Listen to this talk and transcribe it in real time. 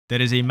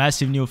There is a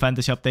massive new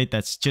fantasy update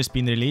that's just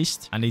been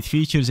released, and it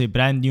features a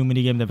brand new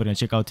minigame that we're gonna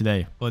check out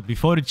today. But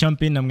before we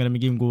jump in, I'm gonna be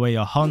giving away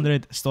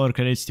 100 store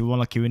credits to one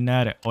lucky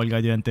winner. All you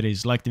gotta do enter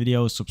is like the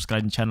video,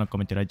 subscribe to the channel,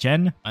 comment your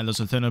IGN, and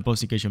also turn on the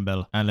notification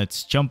bell. And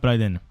let's jump right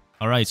in.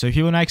 Alright, so if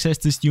you want to access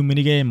this new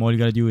minigame, all you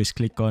gotta do is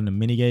click on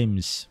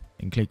minigames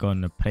and click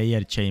on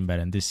prayer chamber,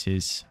 and this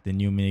is the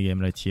new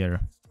minigame right here.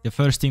 The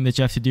first thing that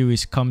you have to do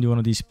is come to one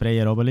of these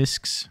prayer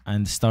obelisks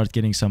and start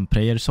getting some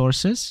prayer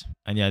sources.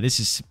 And yeah, this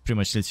is pretty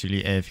much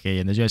literally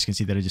AFK. And as you guys can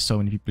see, there are just so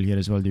many people here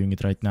as well doing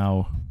it right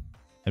now.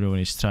 Everyone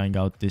is trying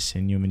out this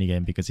new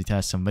minigame because it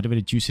has some very,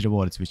 very juicy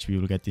rewards, which we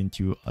will get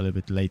into a little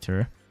bit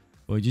later.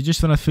 But you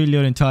just want to fill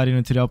your entire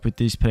inventory up with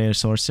these prayer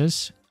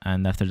sources.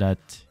 And after that,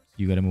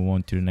 you gotta move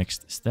on to the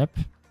next step.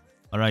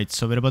 Alright,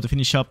 so we're about to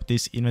finish up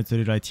this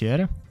inventory right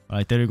here.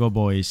 Alright, there we go,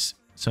 boys.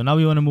 So now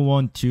we want to move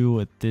on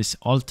to this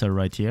altar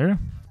right here.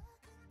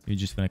 You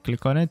just want to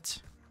click on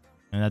it,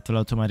 and that will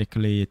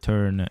automatically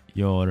turn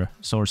your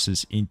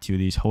sources into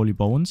these holy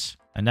bones.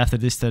 And after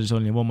this, there's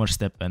only one more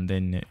step, and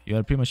then you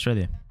are pretty much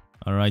ready.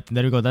 All right,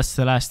 there we go. That's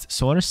the last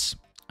source.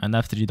 And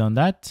after you've done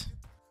that,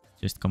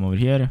 just come over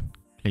here,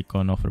 click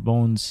on offer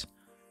bones,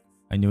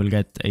 and you will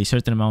get a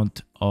certain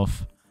amount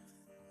of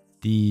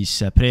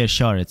these prayer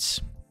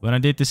shards. When I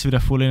did this with a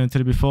full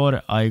inventory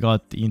before, I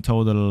got in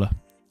total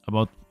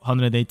about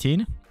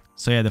 118.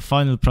 So yeah, the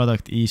final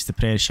product is the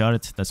prayer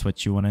shard. That's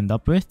what you want to end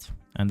up with.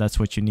 And that's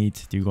what you need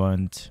to go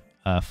and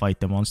fight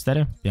the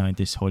monster behind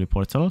this holy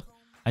portal.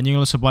 And you can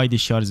also buy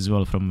these shards as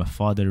well from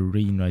Father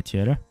Rune right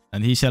here.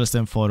 And he sells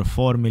them for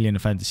 4 million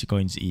fantasy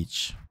coins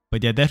each.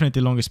 But yeah,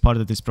 definitely the longest part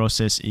of this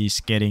process is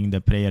getting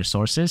the prayer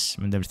sources.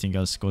 And everything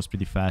else goes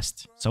pretty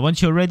fast. So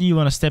once you're ready, you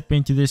want to step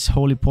into this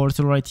holy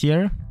portal right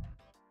here.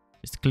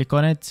 Just click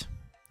on it.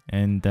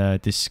 And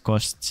this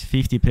costs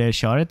 50 prayer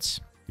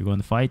shards. You go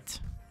and fight.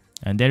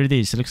 And there it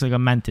is. It looks like a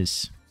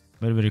mantis.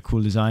 Very, very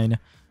cool design.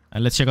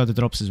 And let's check out the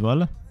drops as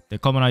well. The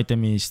common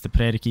item is the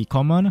prayer key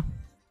common.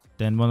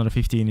 Then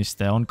 115 is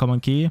the uncommon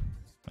key.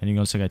 And you can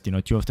also get,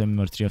 2 of them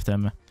or 3 of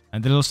them.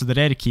 And there's also the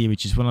rare key,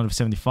 which is 1 out of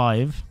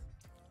 75.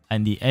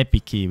 And the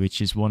epic key,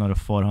 which is 1 out of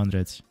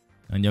 400.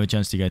 And you have a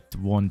chance to get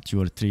 1, 2,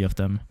 or 3 of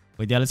them.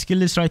 But yeah, let's kill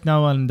this right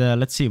now and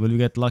let's see. Will we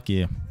get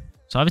lucky?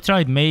 So I've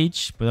tried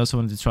mage, but I also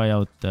wanted to try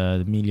out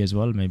the melee as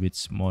well. Maybe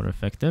it's more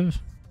effective.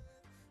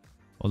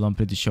 Although I'm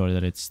pretty sure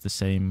that it's the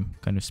same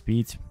kind of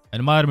speed.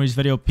 And my armor is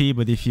very OP,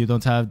 but if you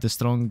don't have the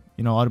strong,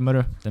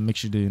 armor, then make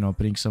sure to,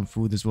 bring some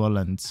food as well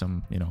and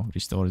some,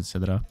 restores,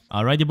 etc.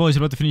 Alrighty, boys,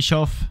 we're about to finish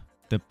off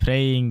the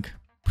praying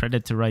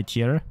predator right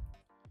here.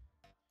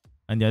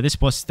 And yeah, this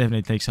boss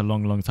definitely takes a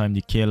long, long time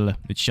to kill,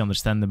 which is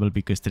understandable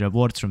because the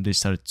rewards from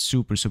this are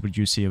super, super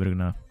juicy. We're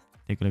gonna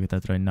take a look at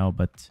that right now,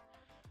 but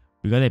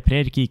we got a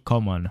prayer key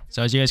common.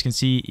 So as you guys can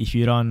see, if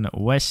you run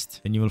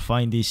west, then you will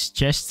find these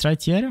chests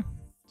right here.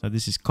 So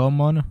this is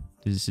common,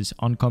 this is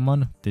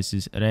uncommon, this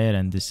is rare,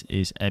 and this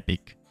is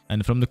epic.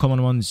 And from the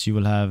common ones, you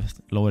will have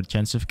lower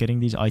chance of getting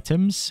these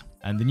items.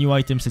 And the new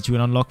items that you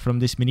will unlock from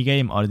this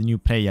minigame are the new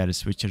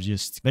prayers, which are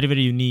just very,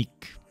 very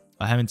unique.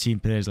 I haven't seen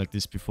prayers like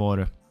this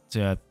before. So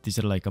yeah, these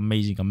are like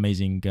amazing,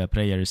 amazing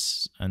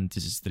prayers. And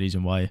this is the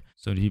reason why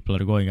so many people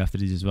are going after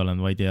these as well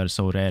and why they are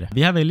so rare.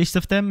 We have a list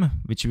of them,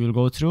 which we will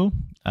go through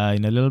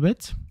in a little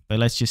bit. But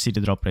let's just see the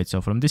drop rate.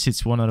 So from this,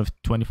 it's 1 out of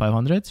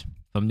 2500.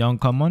 From the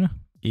uncommon,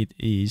 it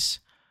is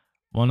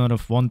 1 out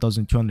of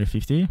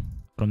 1250.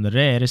 From the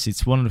rares,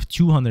 it's 1 out of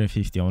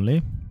 250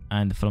 only.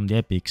 And from the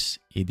epics,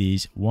 it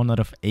is 1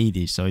 out of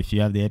 80. So if you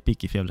have the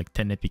epic, if you have like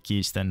 10 epic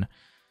keys, then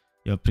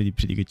you have a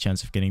pretty good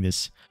chance of getting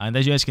this. And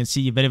as you guys can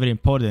see, very, very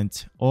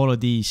important, all of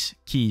these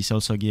keys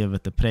also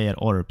give the prayer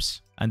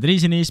orbs. And the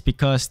reason is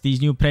because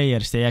these new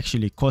prayers, they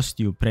actually cost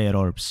you prayer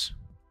orbs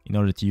in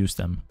order to use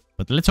them.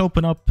 But let's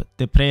open up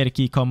the prayer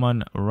key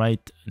common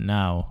right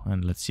now.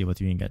 And let's see what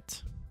we can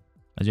get.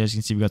 As you guys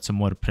can see, we got some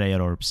more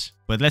prayer orbs.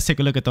 But let's take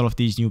a look at all of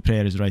these new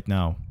prayers right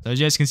now. So as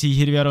you guys can see,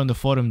 here we are on the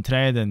forum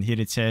thread, and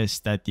here it says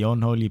that the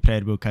Unholy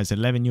Prayer Book has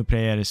 11 new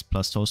prayers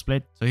plus Soul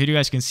Split. So here you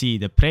guys can see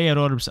the prayer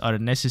orbs are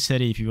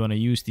necessary if you want to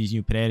use these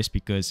new prayers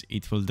because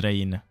it will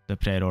drain the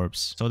prayer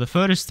orbs. So the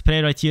first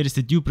prayer right here is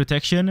the Dew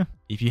Protection.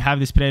 If you have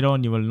this prayer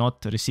on, you will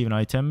not receive an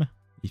item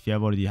if you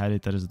have already had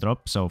it as a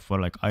drop. So for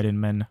like Iron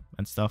Men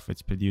and stuff,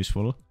 it's pretty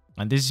useful.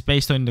 And this is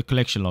based on the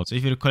collection log. So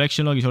if your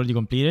collection log is already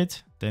completed,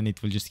 then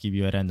it will just give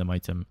you a random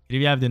item. Here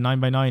we have the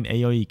 9x9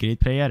 AoE Grid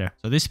Prayer.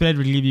 So this spread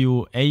will give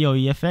you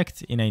AoE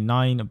effect in a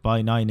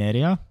 9x9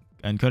 area.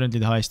 And currently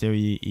the highest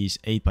AoE is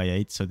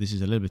 8x8. So this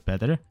is a little bit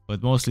better.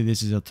 But mostly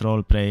this is a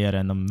troll prayer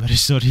and I'm very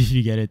sorry if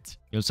you get it.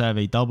 You also have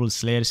a double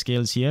Slayer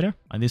scales here.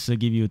 And this will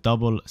give you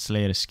double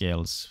Slayer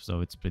scales. So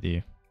it's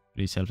pretty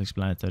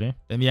self-explanatory.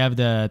 Then we have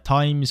the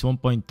times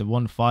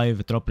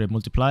 1.15 drop rate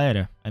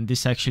multiplier, and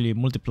this actually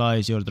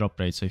multiplies your drop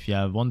rate. So if you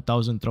have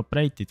 1000 drop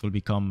rate, it will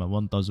become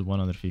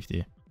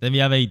 1150. Then we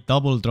have a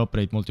double drop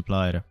rate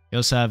multiplier. We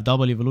also have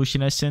double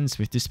evolution essence.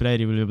 With this player,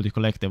 you will be able to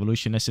collect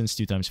evolution essence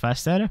 2 times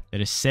faster.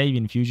 There is save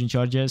infusion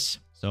charges.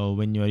 So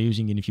when you are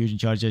using infusion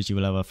charges, you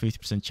will have a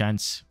 50%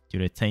 chance to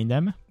retain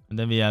them. And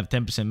then we have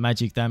 10%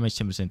 magic damage,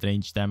 10%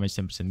 range damage,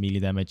 10% melee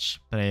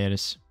damage,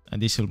 prayers. And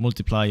this will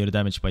multiply your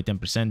damage by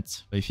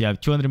 10%. But if you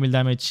have 200 mil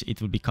damage, it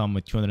will become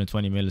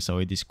 220 mil, so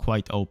it is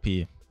quite OP.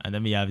 And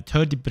then we have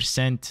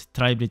 30%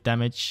 tribrid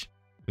damage,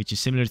 which is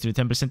similar to the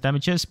 10%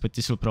 damages, but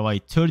this will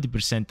provide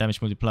 30%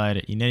 damage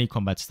multiplier in any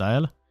combat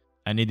style.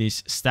 And it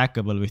is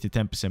stackable with the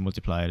 10%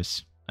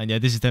 multipliers. And yeah,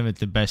 this is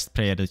definitely the best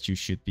prayer that you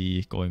should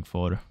be going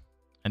for.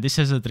 And this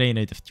has a drain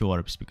rate of 2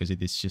 orbs because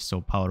it is just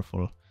so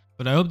powerful.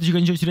 But I hope that you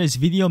enjoyed today's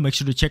video. Make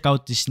sure to check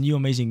out this new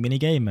amazing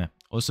minigame.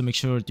 Also, make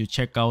sure to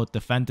check out the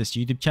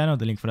Fantasy YouTube channel.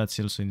 The link for that is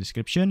also in the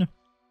description.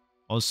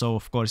 Also,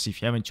 of course, if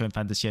you haven't joined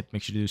Fantasy yet,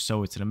 make sure to do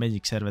so. It's an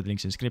amazing server. The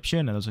link's in the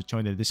description. And also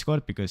join the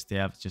Discord because they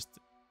have just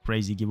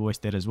crazy giveaways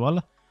there as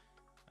well.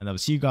 And I will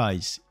see you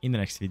guys in the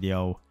next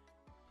video.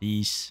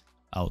 Peace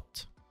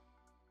out.